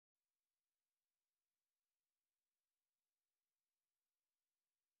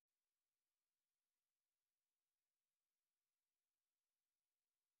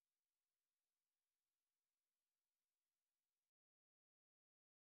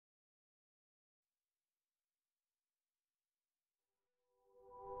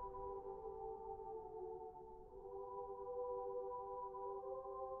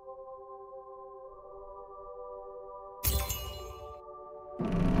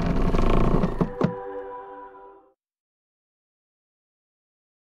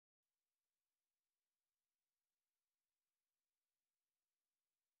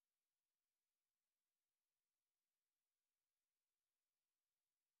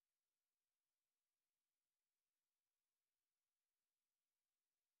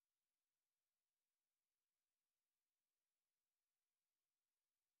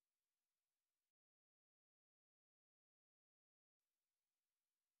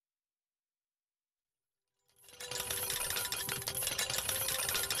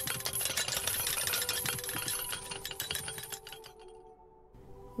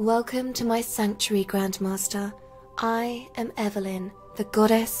Welcome to my sanctuary, Grandmaster. I am Evelyn, the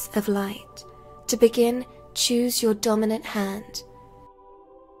Goddess of Light. To begin, choose your dominant hand.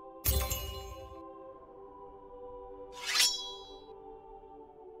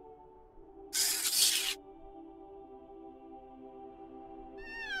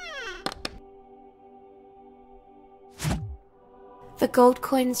 The gold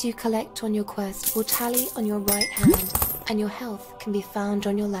coins you collect on your quest will tally on your right hand, and your health can be found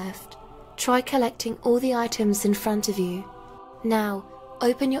on your left. Try collecting all the items in front of you. Now,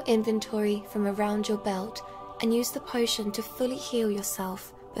 open your inventory from around your belt and use the potion to fully heal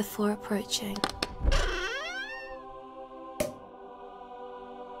yourself before approaching.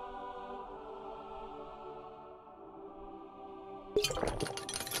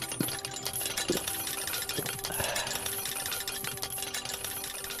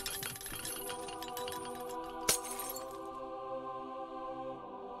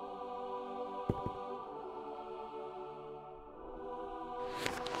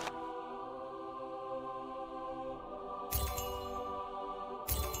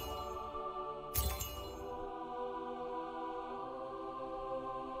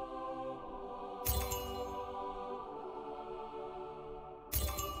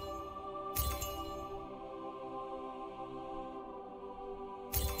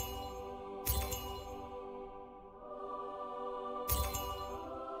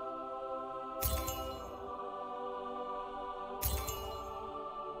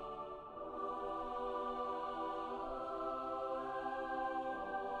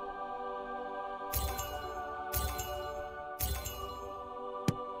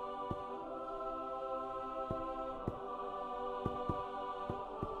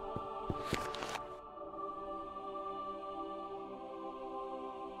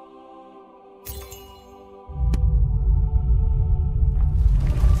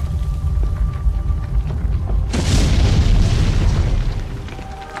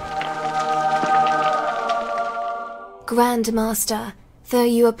 Grandmaster, though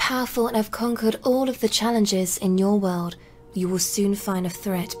you are powerful and have conquered all of the challenges in your world, you will soon find a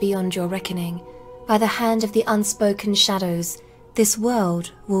threat beyond your reckoning. By the hand of the unspoken shadows, this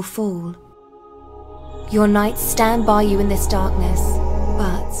world will fall. Your knights stand by you in this darkness,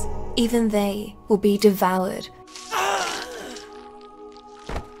 but even they will be devoured.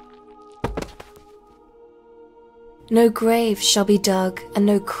 No grave shall be dug, and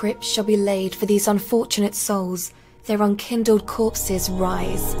no crypt shall be laid for these unfortunate souls. Their unkindled corpses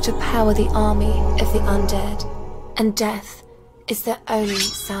rise to power the army of the undead, and death is their only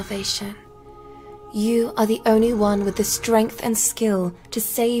salvation. You are the only one with the strength and skill to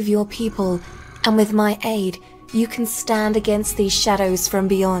save your people, and with my aid, you can stand against these shadows from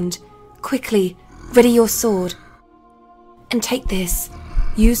beyond. Quickly, ready your sword. And take this.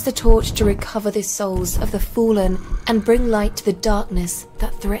 Use the torch to recover the souls of the fallen and bring light to the darkness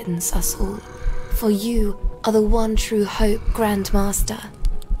that threatens us all. For you are the one true hope, Grandmaster.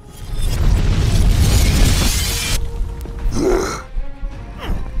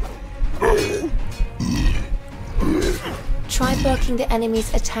 Try blocking the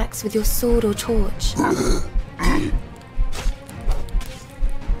enemy's attacks with your sword or torch.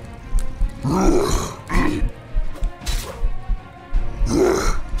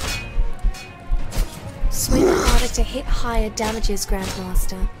 Swing harder to hit higher damages,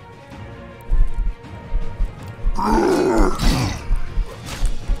 Grandmaster.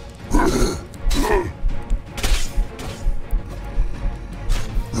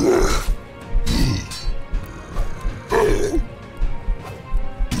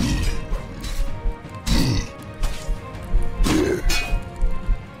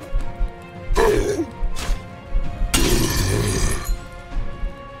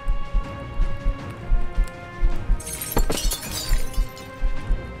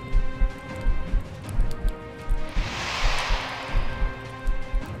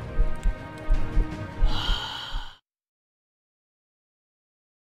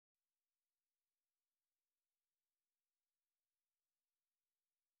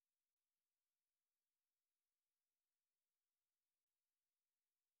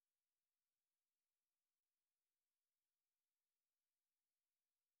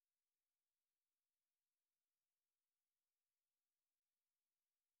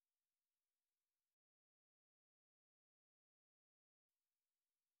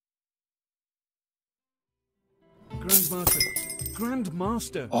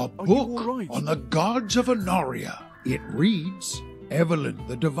 Grandmaster, A are you all book right? on the gods of Honoria. It reads, Evelyn,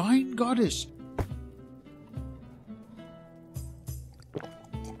 the divine goddess.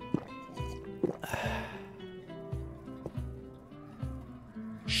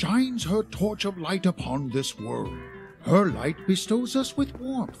 shines her torch of light upon this world. Her light bestows us with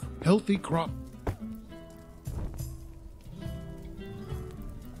warmth, healthy crop.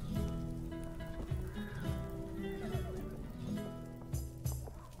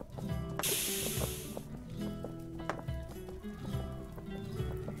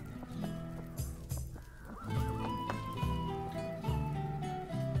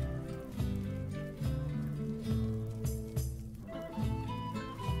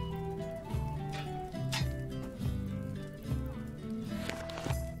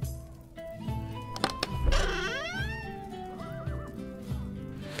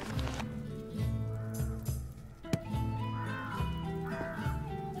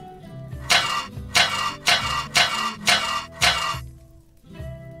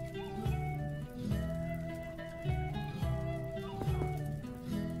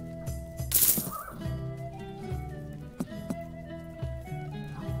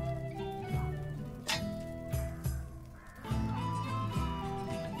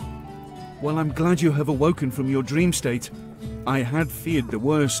 Well, I'm glad you have awoken from your dream state. I had feared the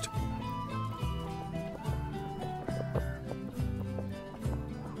worst.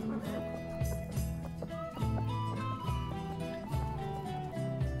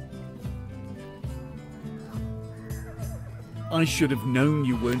 I should have known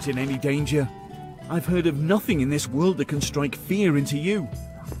you weren't in any danger. I've heard of nothing in this world that can strike fear into you.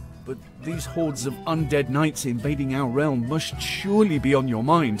 But these hordes of undead knights invading our realm must surely be on your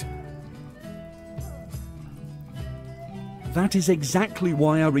mind. That is exactly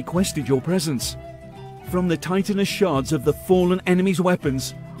why I requested your presence. From the titanous shards of the fallen enemy's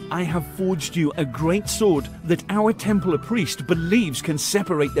weapons, I have forged you a great sword that our Templar priest believes can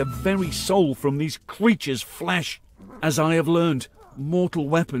separate their very soul from these creatures' flesh. As I have learned, mortal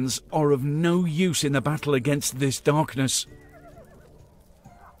weapons are of no use in the battle against this darkness.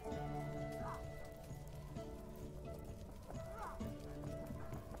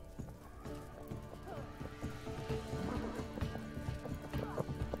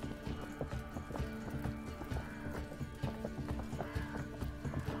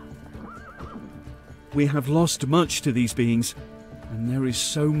 We have lost much to these beings, and there is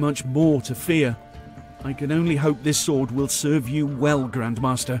so much more to fear. I can only hope this sword will serve you well,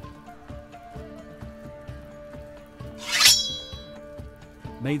 Grandmaster.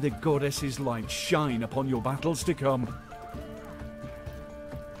 May the goddess's light shine upon your battles to come.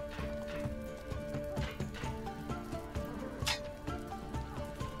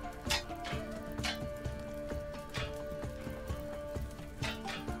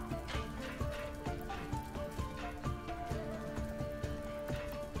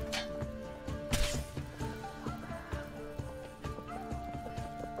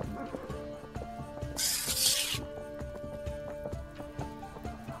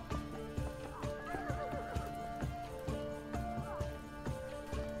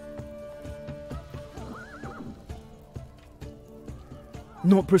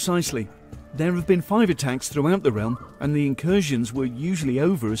 Not precisely. There have been 5 attacks throughout the realm, and the incursions were usually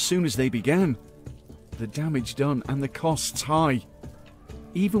over as soon as they began. The damage done and the costs high.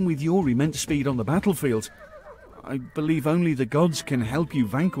 Even with your immense speed on the battlefield, I believe only the gods can help you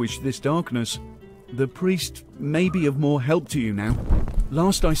vanquish this darkness. The priest may be of more help to you now.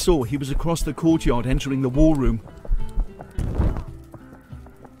 Last I saw, he was across the courtyard entering the war room.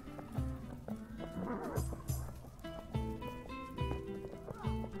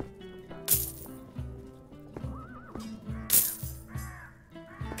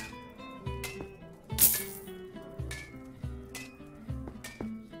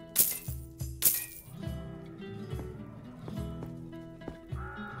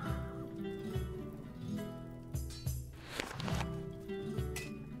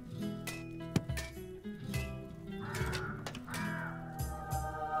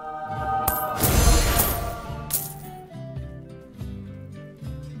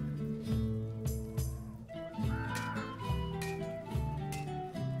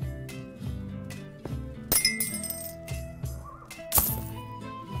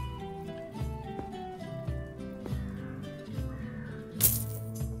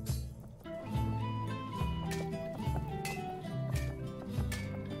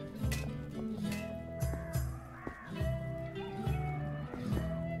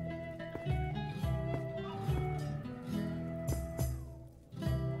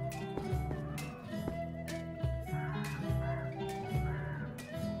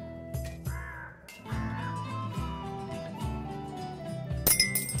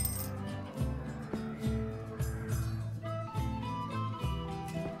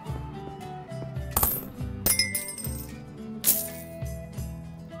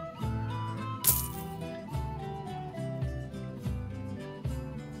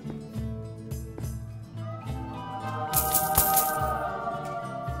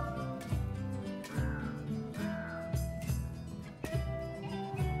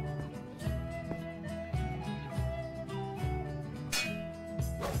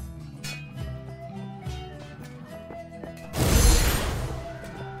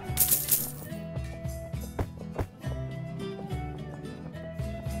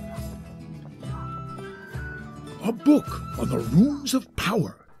 A book on the runes of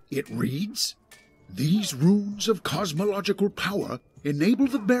power. It reads, "These runes of cosmological power enable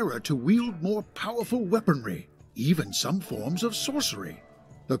the bearer to wield more powerful weaponry, even some forms of sorcery.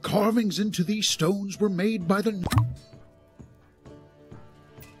 The carvings into these stones were made by the..."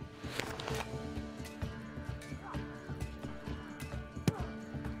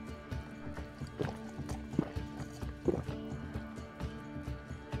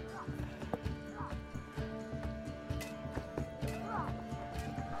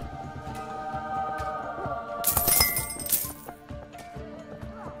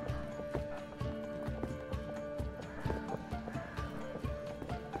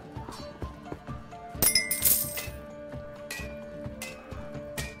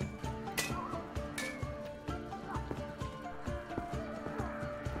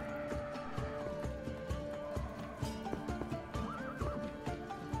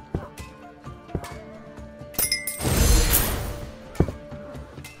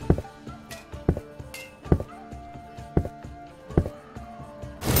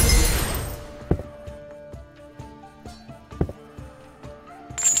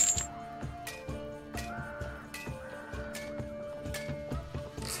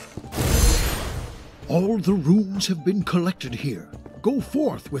 All the runes have been collected here. Go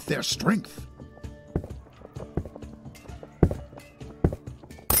forth with their strength.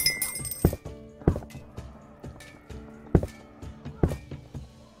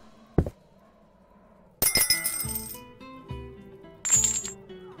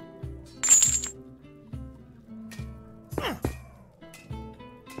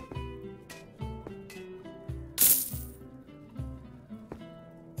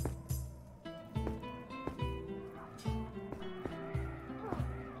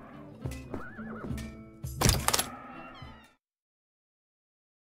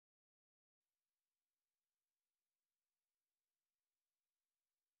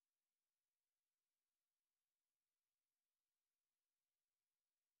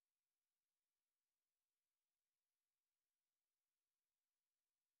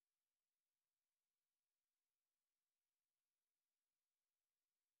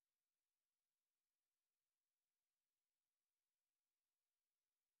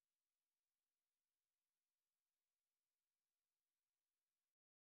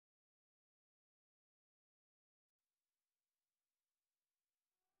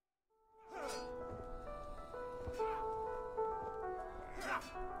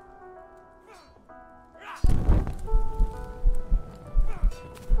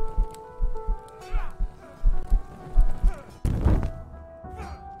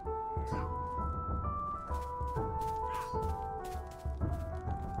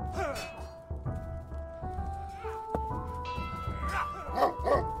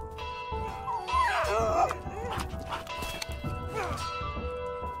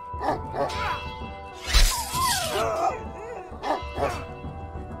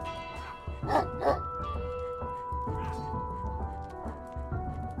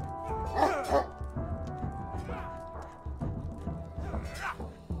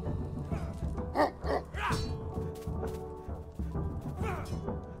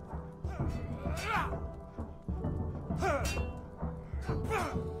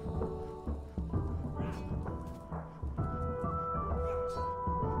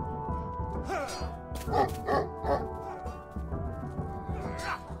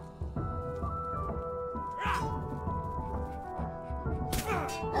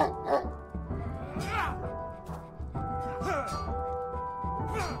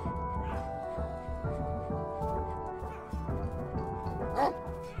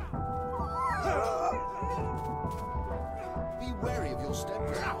 Be wary of your step,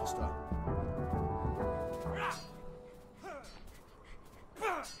 Master.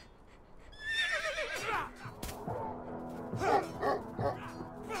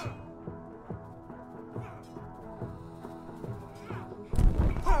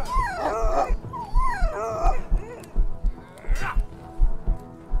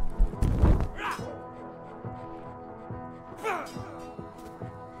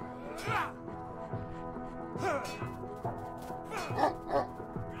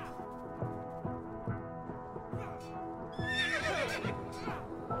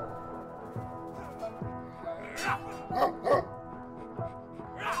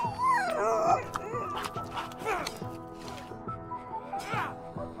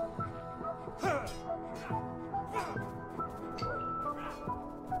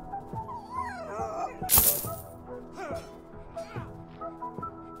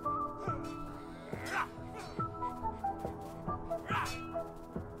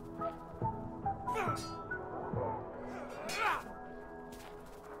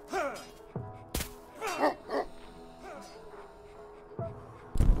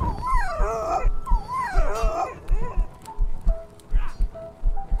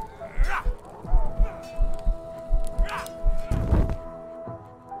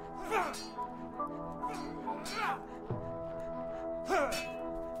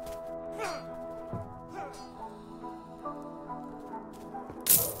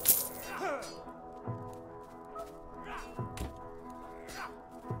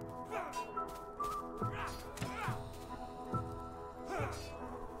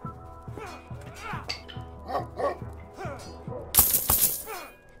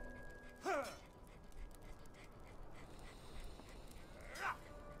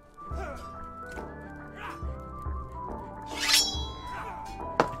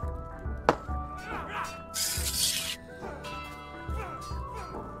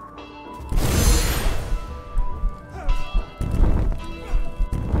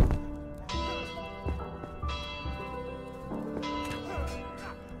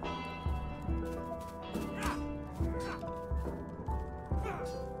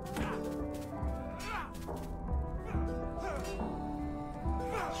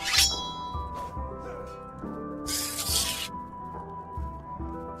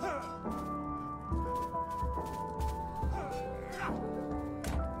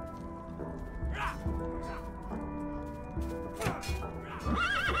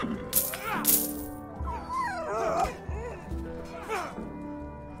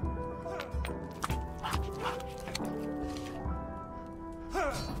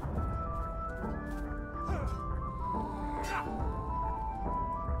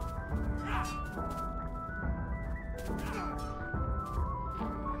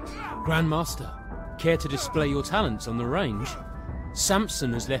 Grandmaster, care to display your talents on the range?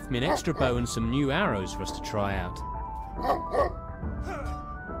 Samson has left me an extra bow and some new arrows for us to try out.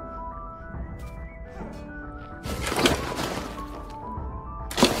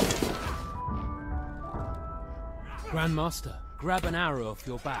 Grandmaster, grab an arrow off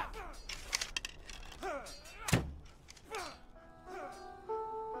your back.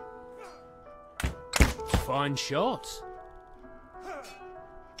 Fine shot.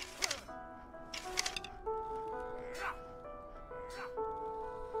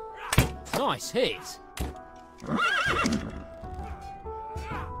 Nice hit.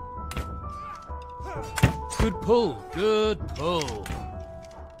 Good pull, good pull.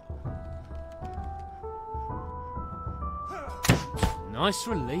 Nice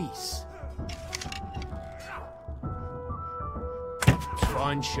release.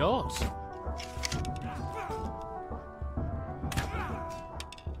 Fine shot.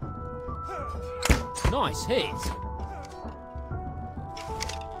 Nice hit.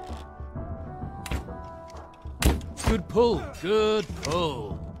 Good pull, good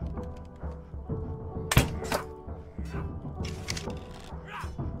pull.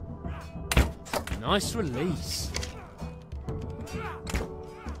 Nice release.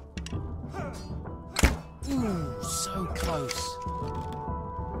 Ooh, so close.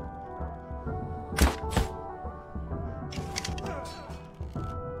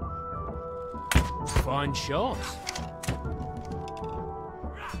 Fine shot.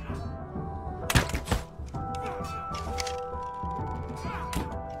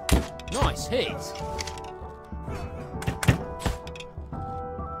 Nice hit.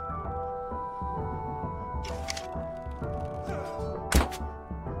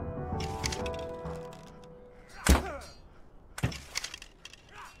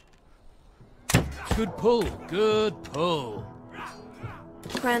 Good pull, good pull.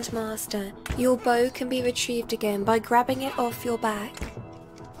 Grandmaster, your bow can be retrieved again by grabbing it off your back.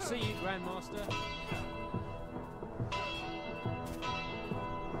 See you, Grandmaster.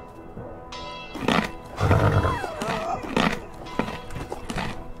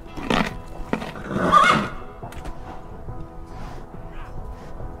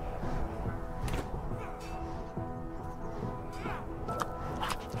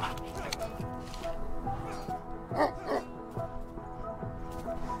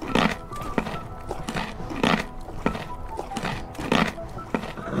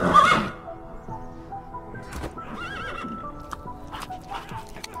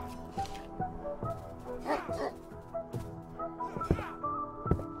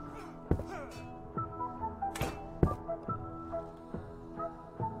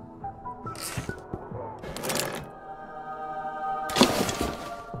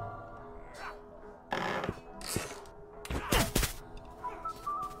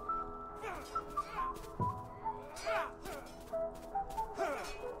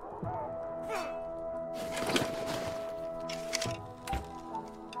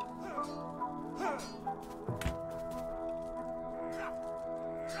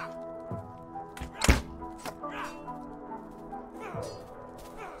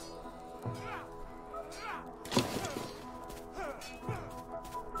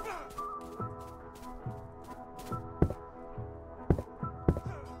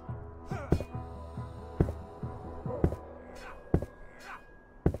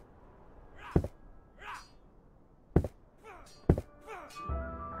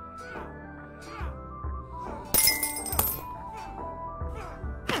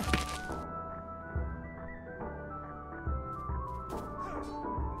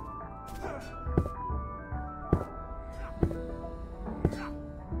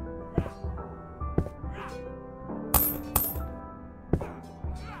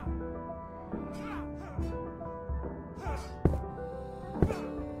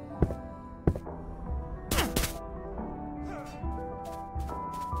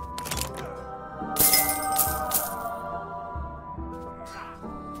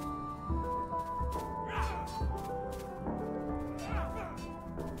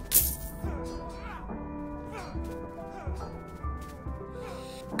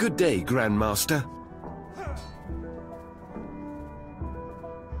 Good day, Grandmaster.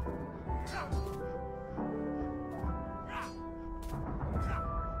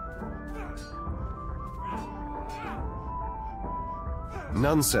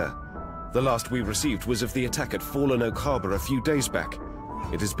 None, sir. The last we received was of the attack at Fallen Oak Harbor a few days back.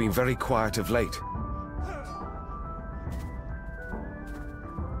 It has been very quiet of late.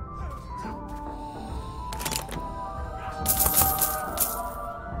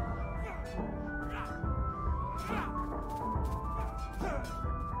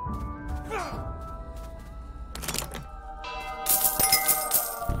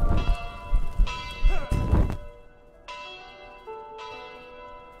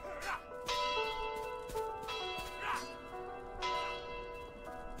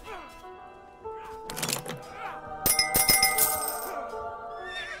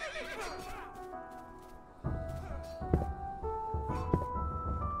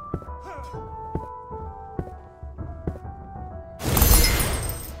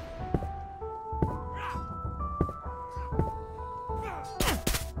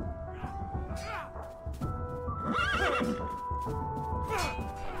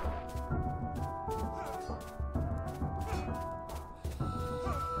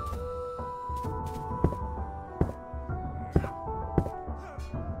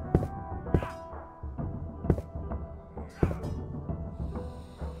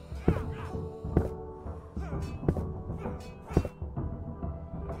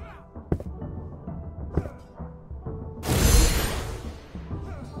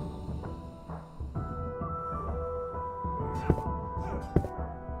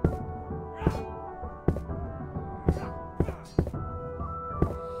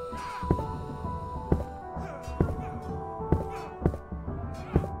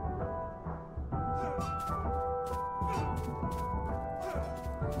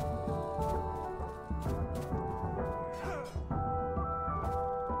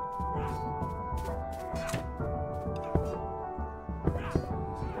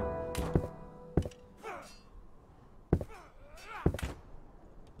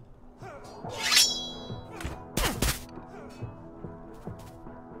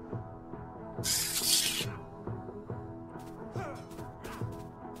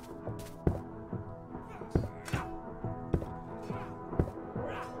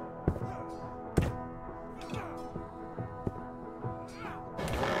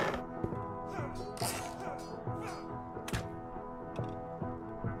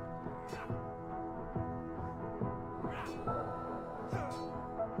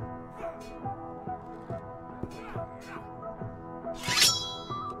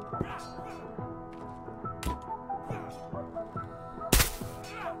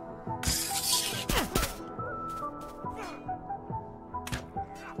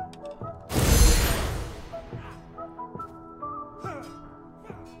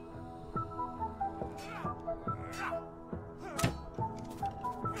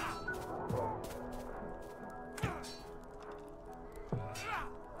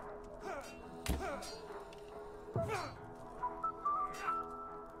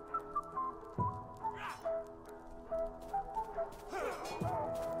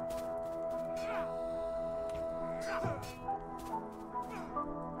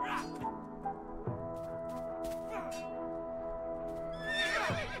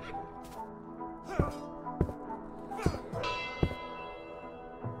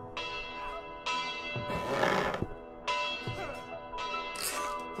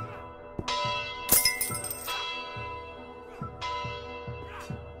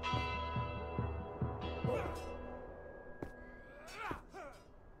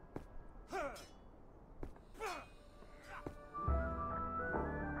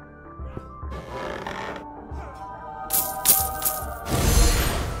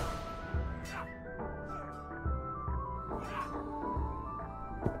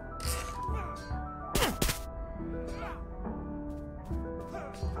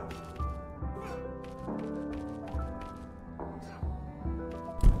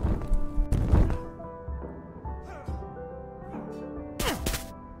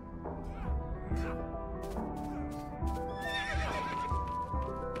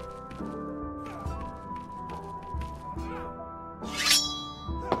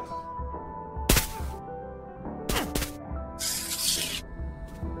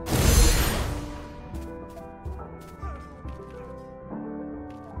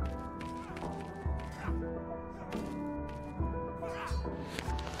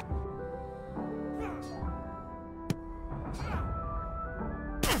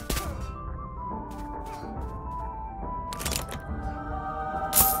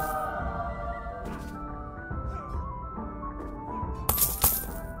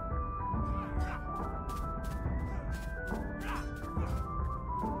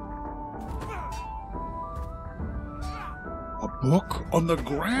 book on the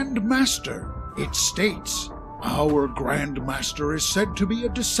Grand Master. It states, "Our Grand Master is said to be a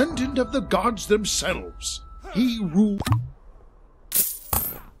descendant of the gods themselves. He ruled..."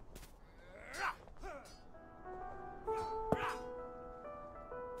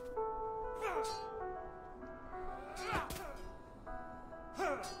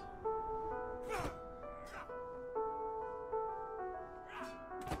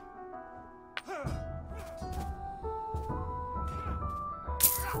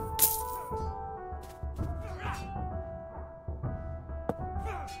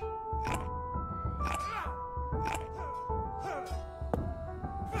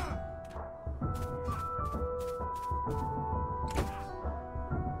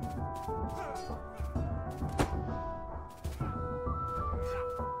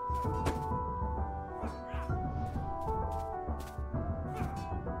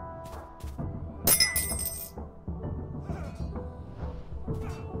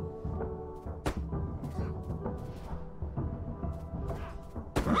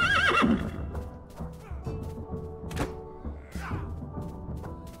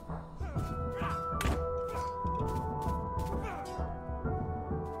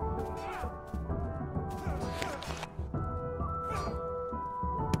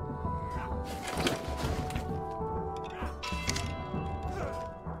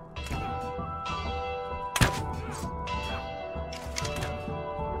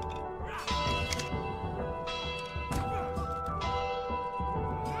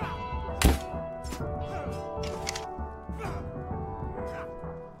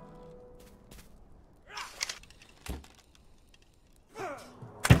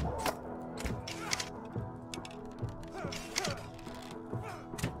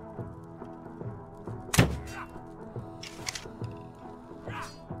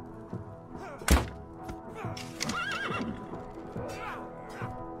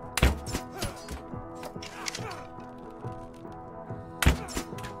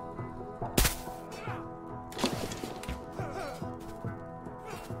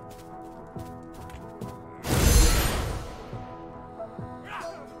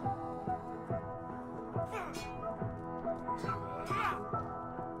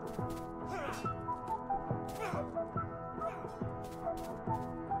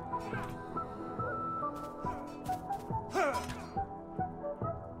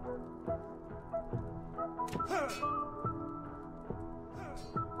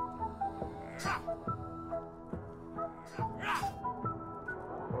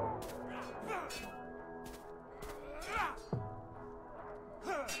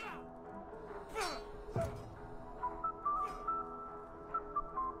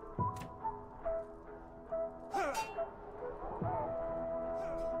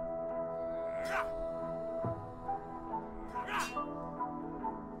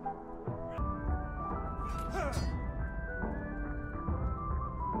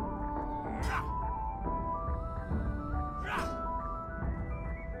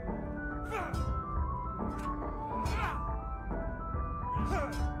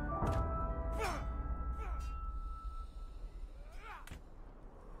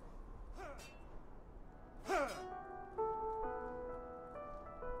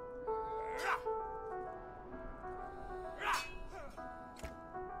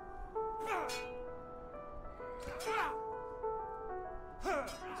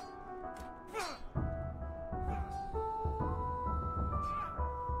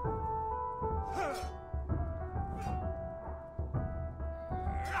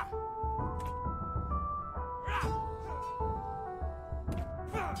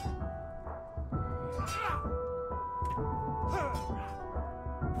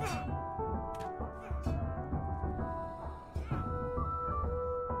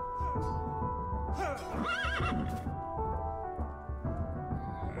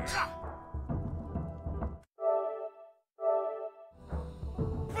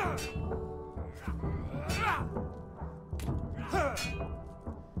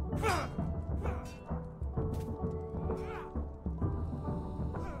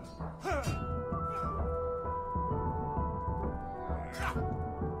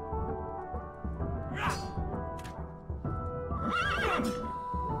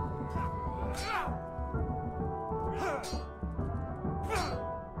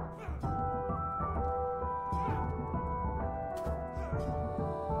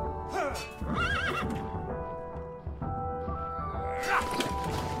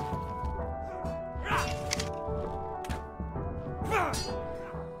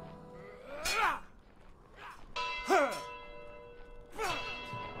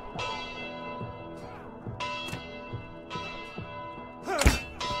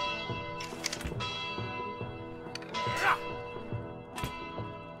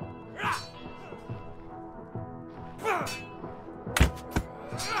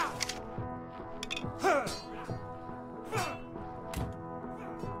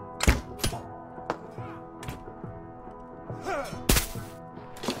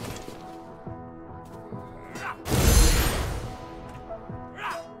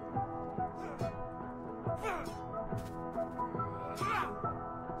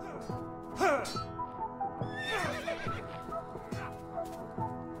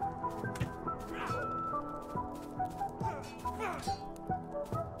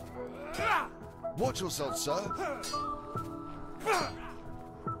 Watch yourself, sir.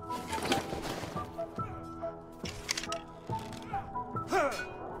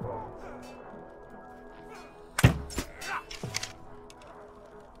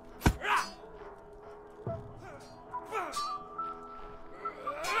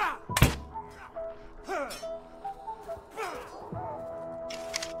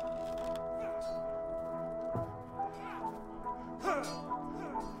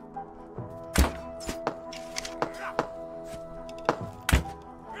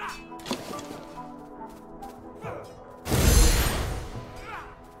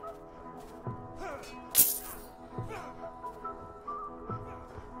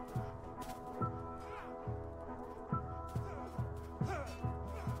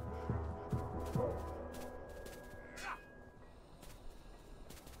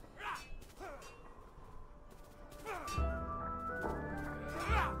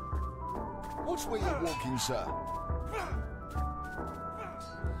 Watch where you're walking, sir.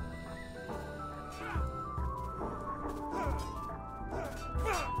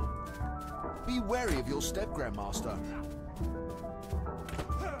 Be wary of your step, Grandmaster.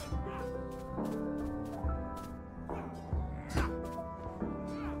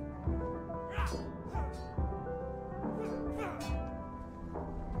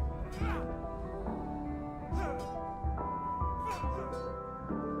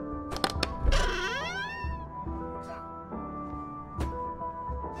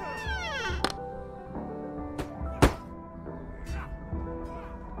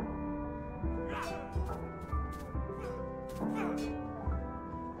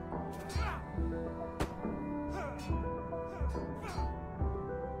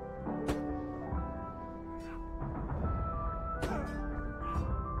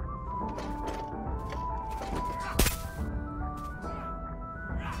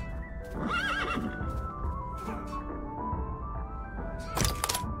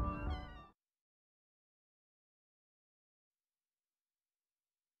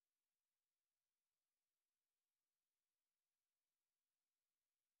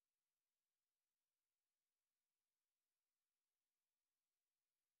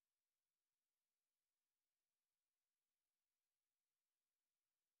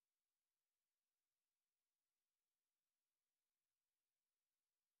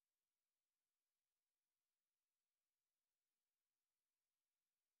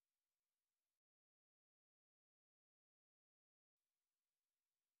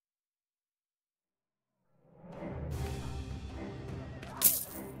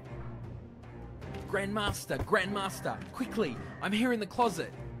 Grandmaster, Grandmaster, quickly! I'm here in the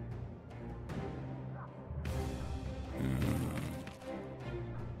closet.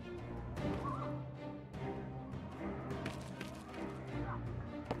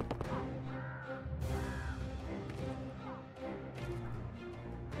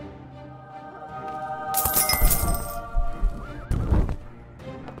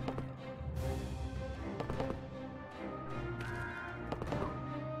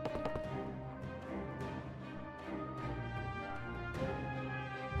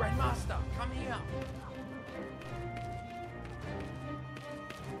 Grandmaster, come here!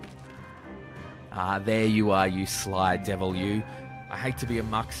 Ah, there you are, you sly devil, you. I hate to be a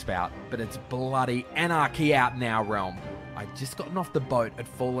muck spout, but it's bloody anarchy out in our realm. I'd just gotten off the boat at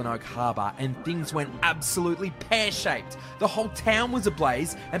Fallen Oak Harbour and things went absolutely pear-shaped. The whole town was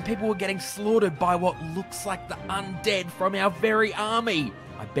ablaze and people were getting slaughtered by what looks like the undead from our very army.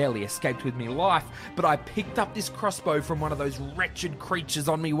 I barely escaped with me life, but I picked up this crossbow from one of those wretched creatures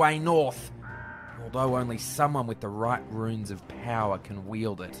on me way north. Although only someone with the right runes of power can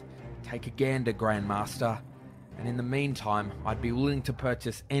wield it. Take a gander, Grandmaster. And in the meantime, I'd be willing to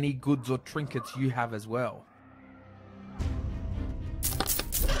purchase any goods or trinkets you have as well.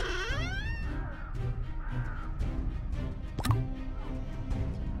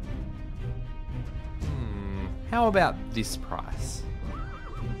 How about this price?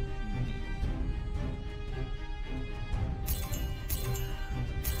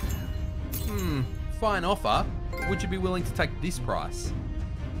 Fine offer. Would you be willing to take this price?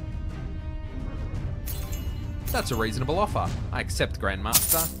 That's a reasonable offer. I accept,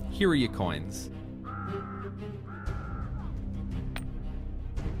 Grandmaster. Here are your coins.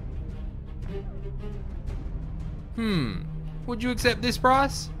 Would you accept this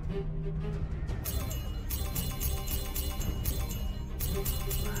price?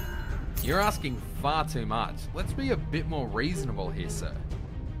 You're asking far too much. Let's be a bit more reasonable here, sir.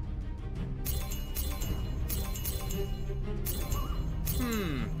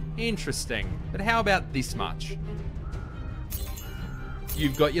 Interesting. But how about this much?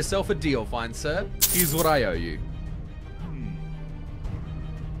 You've got yourself a deal, fine sir. Here's what I owe you.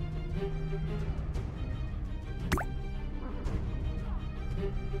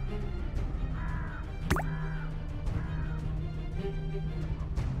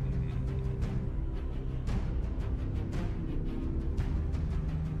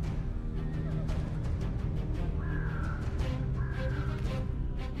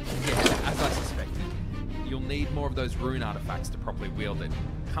 Need more of those rune artifacts to properly wield it.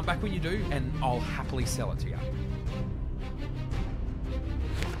 Come back when you do, and I'll happily sell it to you.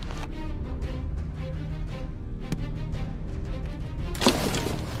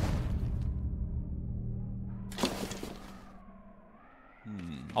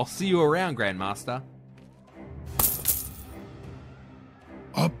 I'll see you around, Grandmaster.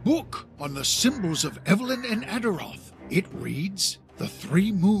 A book on the symbols of Evelyn and Adaroth. It reads, "The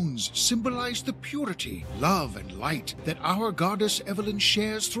 3 moons symbolize the purity, love, and light that our goddess Evelyn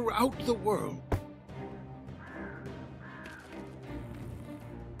shares throughout the world."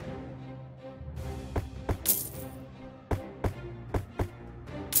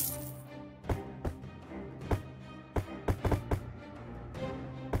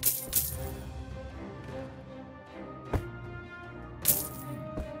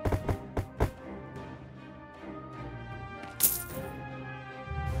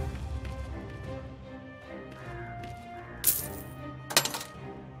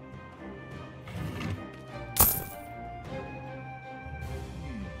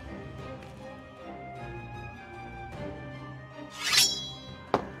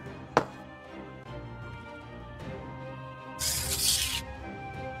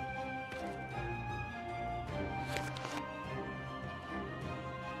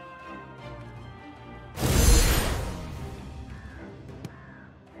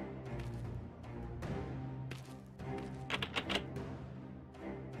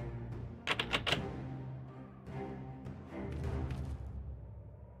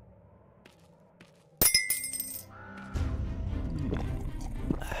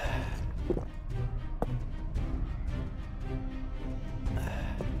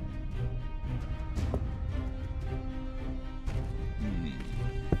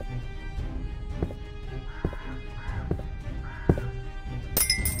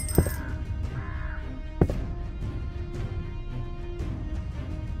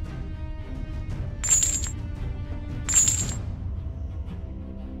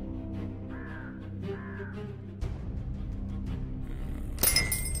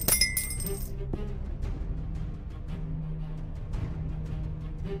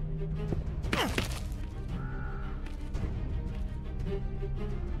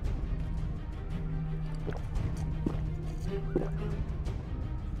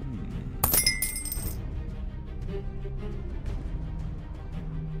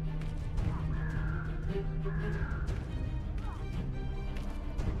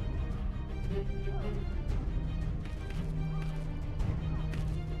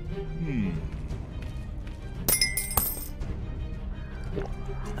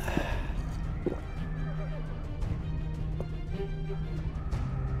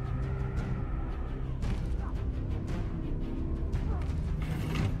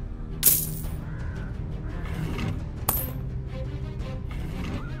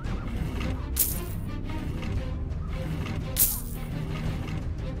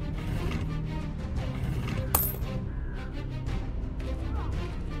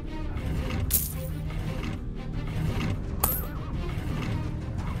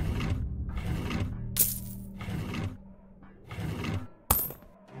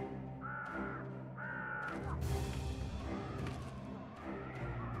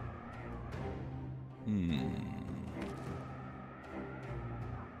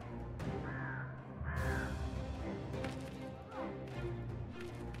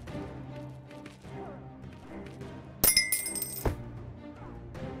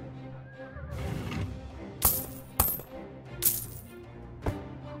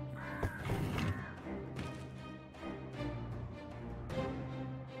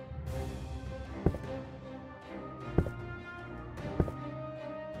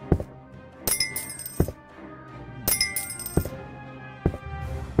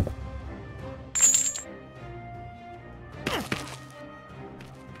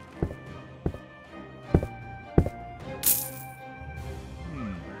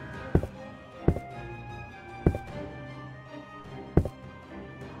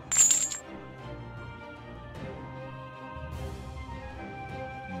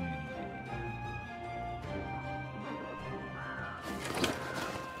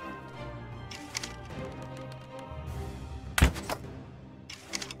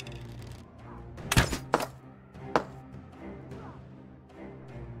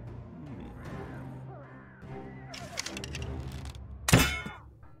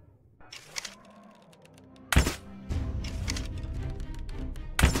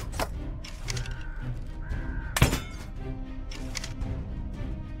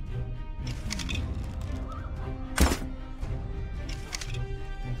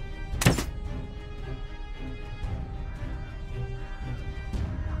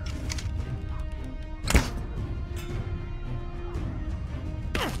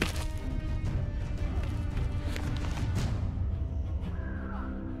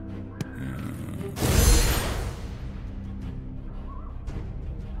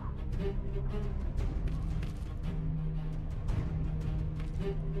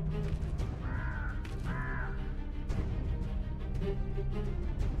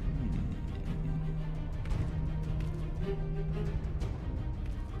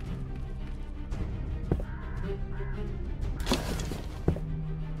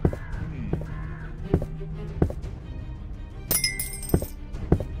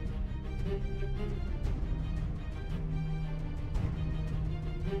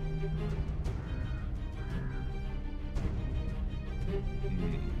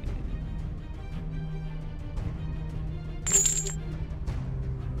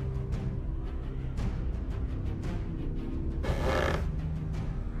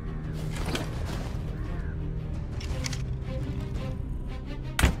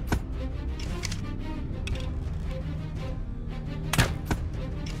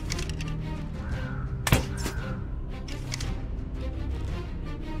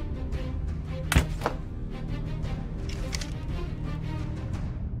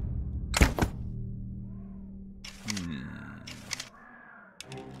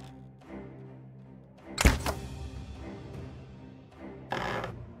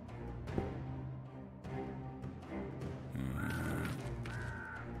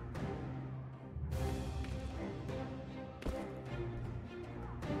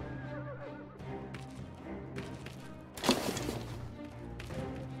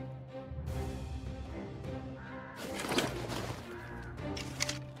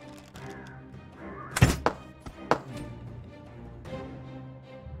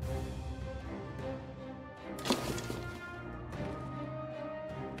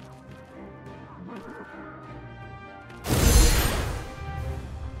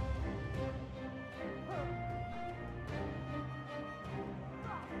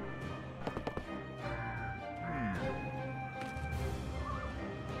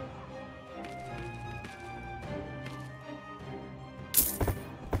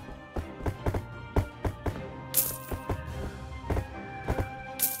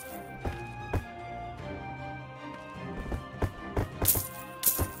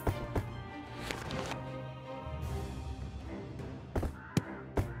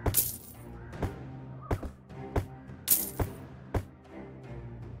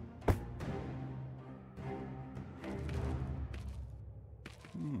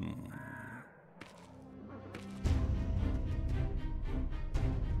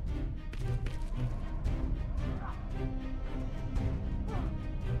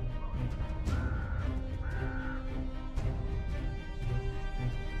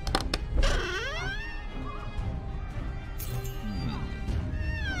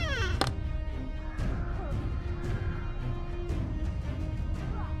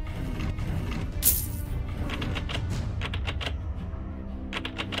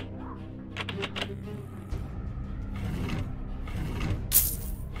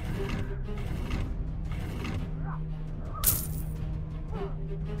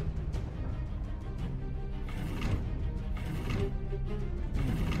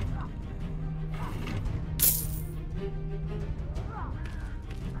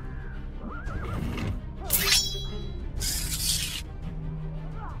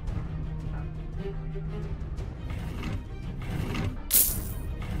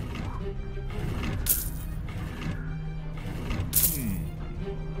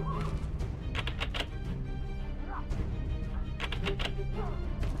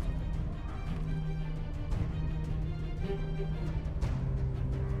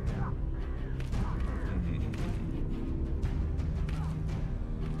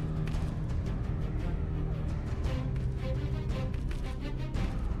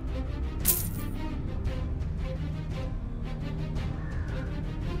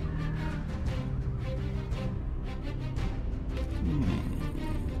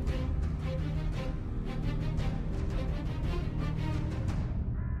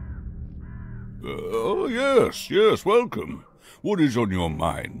 Oh, yes, welcome. What is on your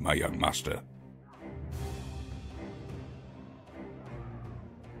mind, my young master?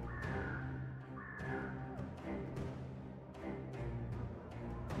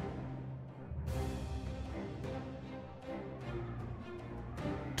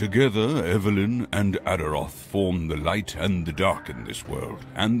 Together, Evelyn and Adaroth form the light and the dark in this world,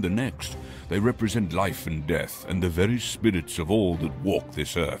 and the next. They represent life and death, and the very spirits of all that walk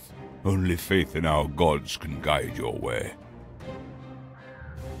this earth. Only faith in our gods can guide your way.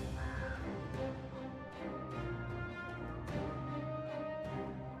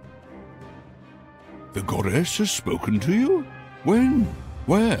 The goddess has spoken to you? When?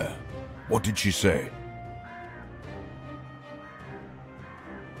 Where? What did she say?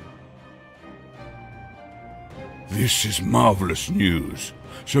 This is marvelous news.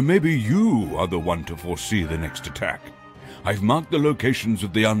 So maybe you are the one to foresee the next attack. I've marked the locations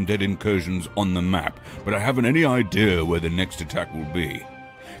of the undead incursions on the map, but I haven't any idea where the next attack will be.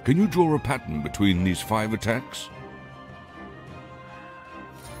 Can you draw a pattern between these 5 attacks?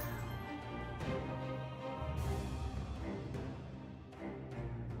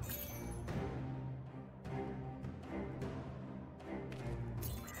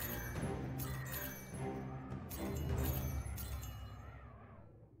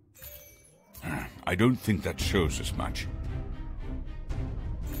 I don't think that shows us much.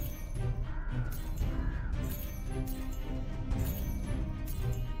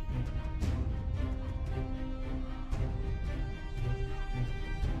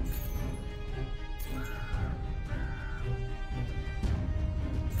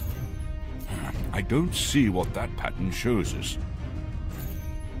 I don't see what that pattern shows us.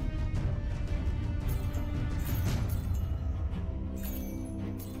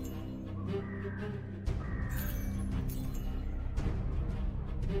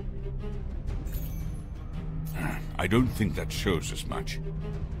 I don't think that shows us much.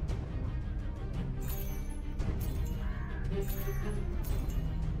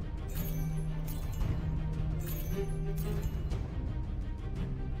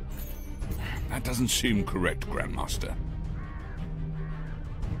 That doesn't seem correct, Grandmaster.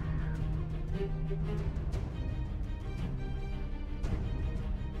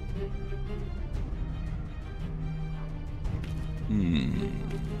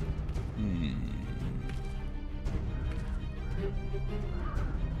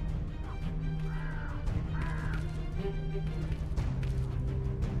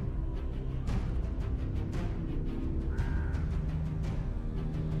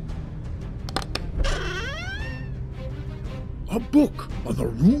 A book on the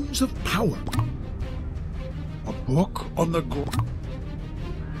runes of power. A book on the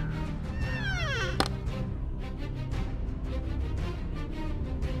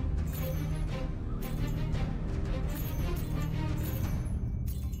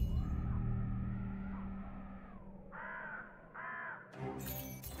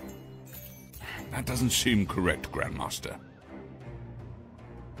That doesn't seem correct, Grandmaster.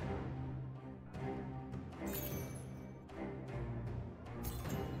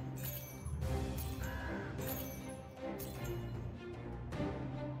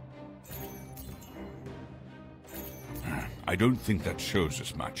 I don't think that shows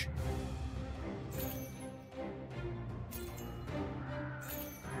us much.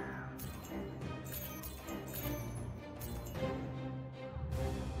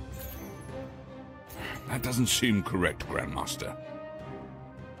 That doesn't seem correct, Grandmaster.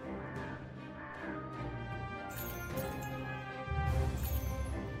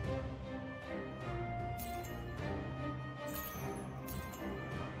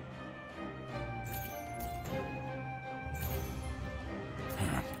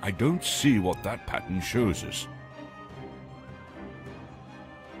 I don't see what that pattern shows us.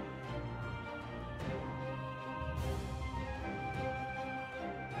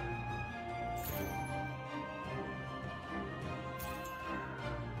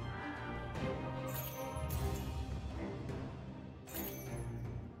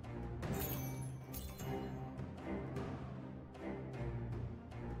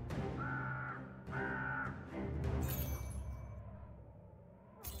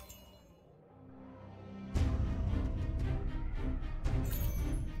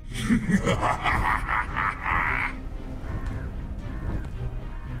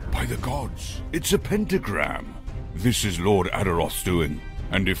 By the gods, it's a pentagram. This is Lord Adaroth's doing,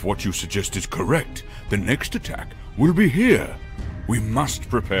 and if what you suggest is correct, the next attack will be here. We must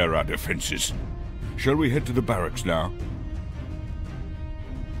prepare our defenses. Shall we head to the barracks now?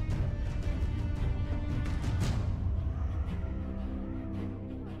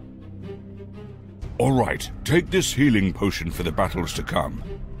 All right, take this healing potion for the battles to come.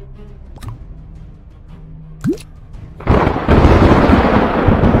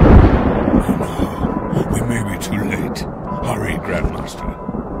 Oh no, we may be too late. Hurry, Grandmaster.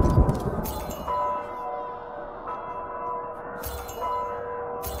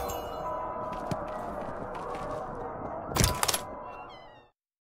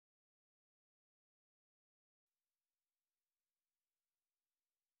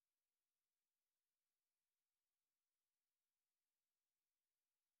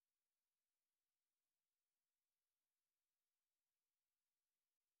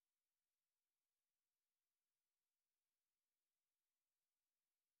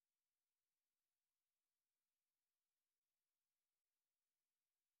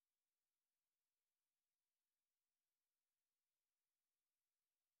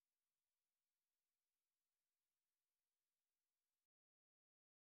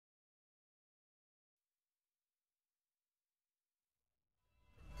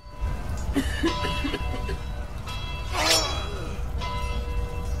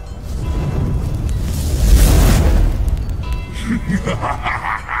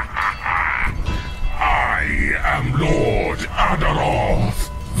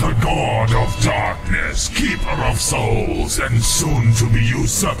 souls and soon to be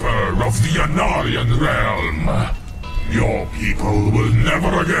usurper of the Anarian realm. Your people will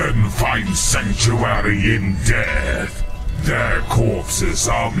never again find sanctuary in death. Their corpses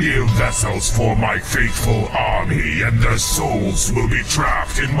are mere vessels for my faithful army, and their souls will be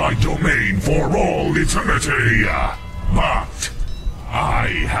trapped in my domain for all eternity. But I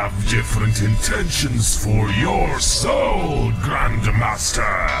have different intentions for your soul,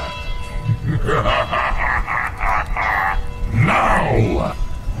 Grandmaster. Now,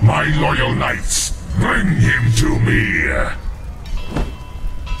 my loyal knights, bring him to me.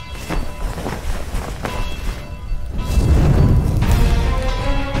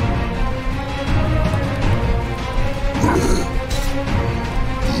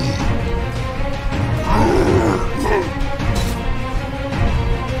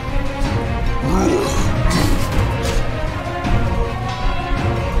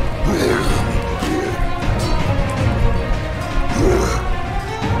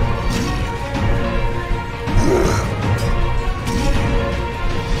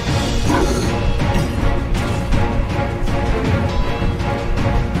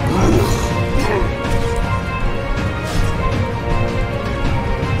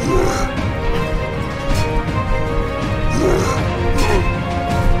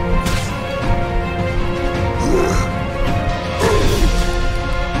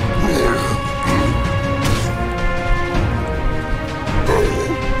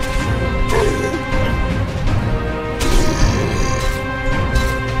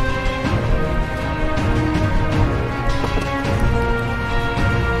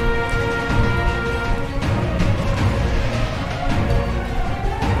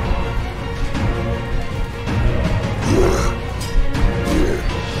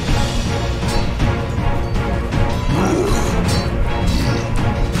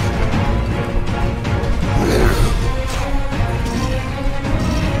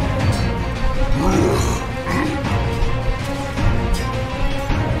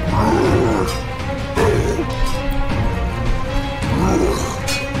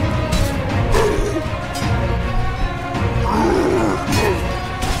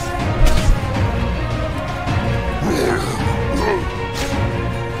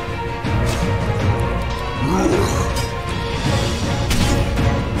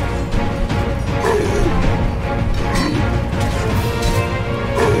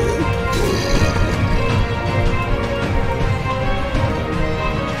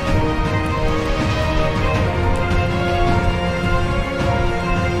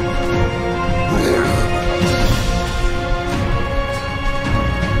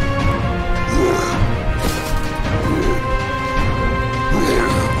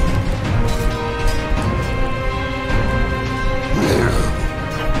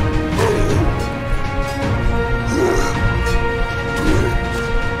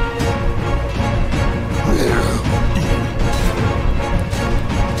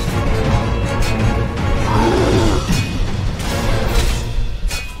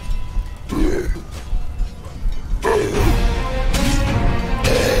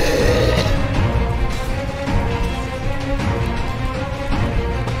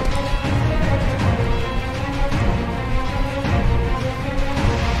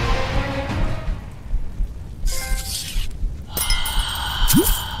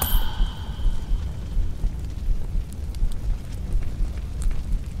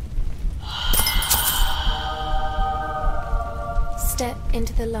 Step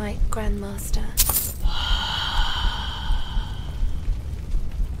into the light, Grandmaster.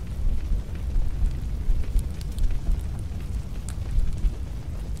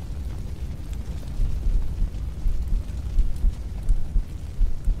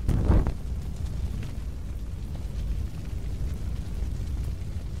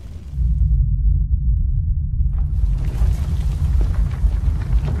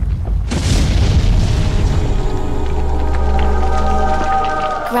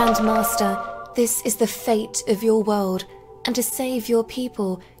 Grandmaster, this is the fate of your world, and to save your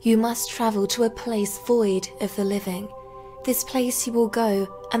people, you must travel to a place void of the living. This place you will go,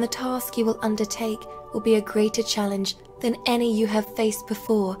 and the task you will undertake will be a greater challenge than any you have faced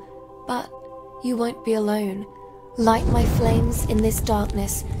before, but you won't be alone. Light my flames in this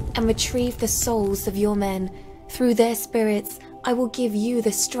darkness, and retrieve the souls of your men. Through their spirits, I will give you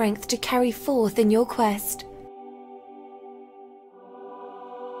the strength to carry forth in your quest.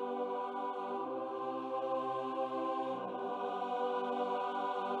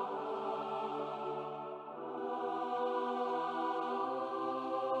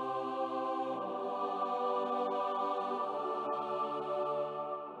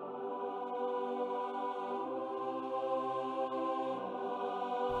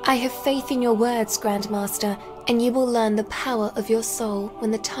 I have faith in your words, Grandmaster, and you will learn the power of your soul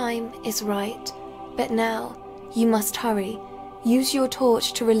when the time is right. But now, you must hurry. Use your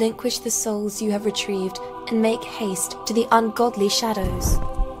torch to relinquish the souls you have retrieved and make haste to the ungodly shadows.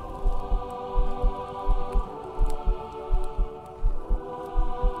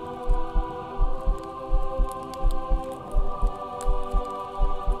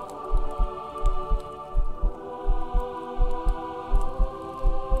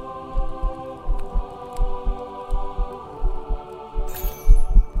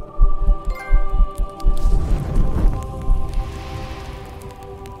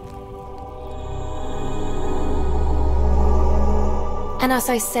 And as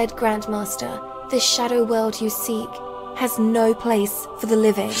I said, Grandmaster, the shadow world you seek has no place for the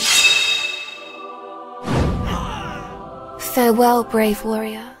living. Farewell, brave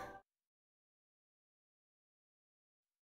warrior.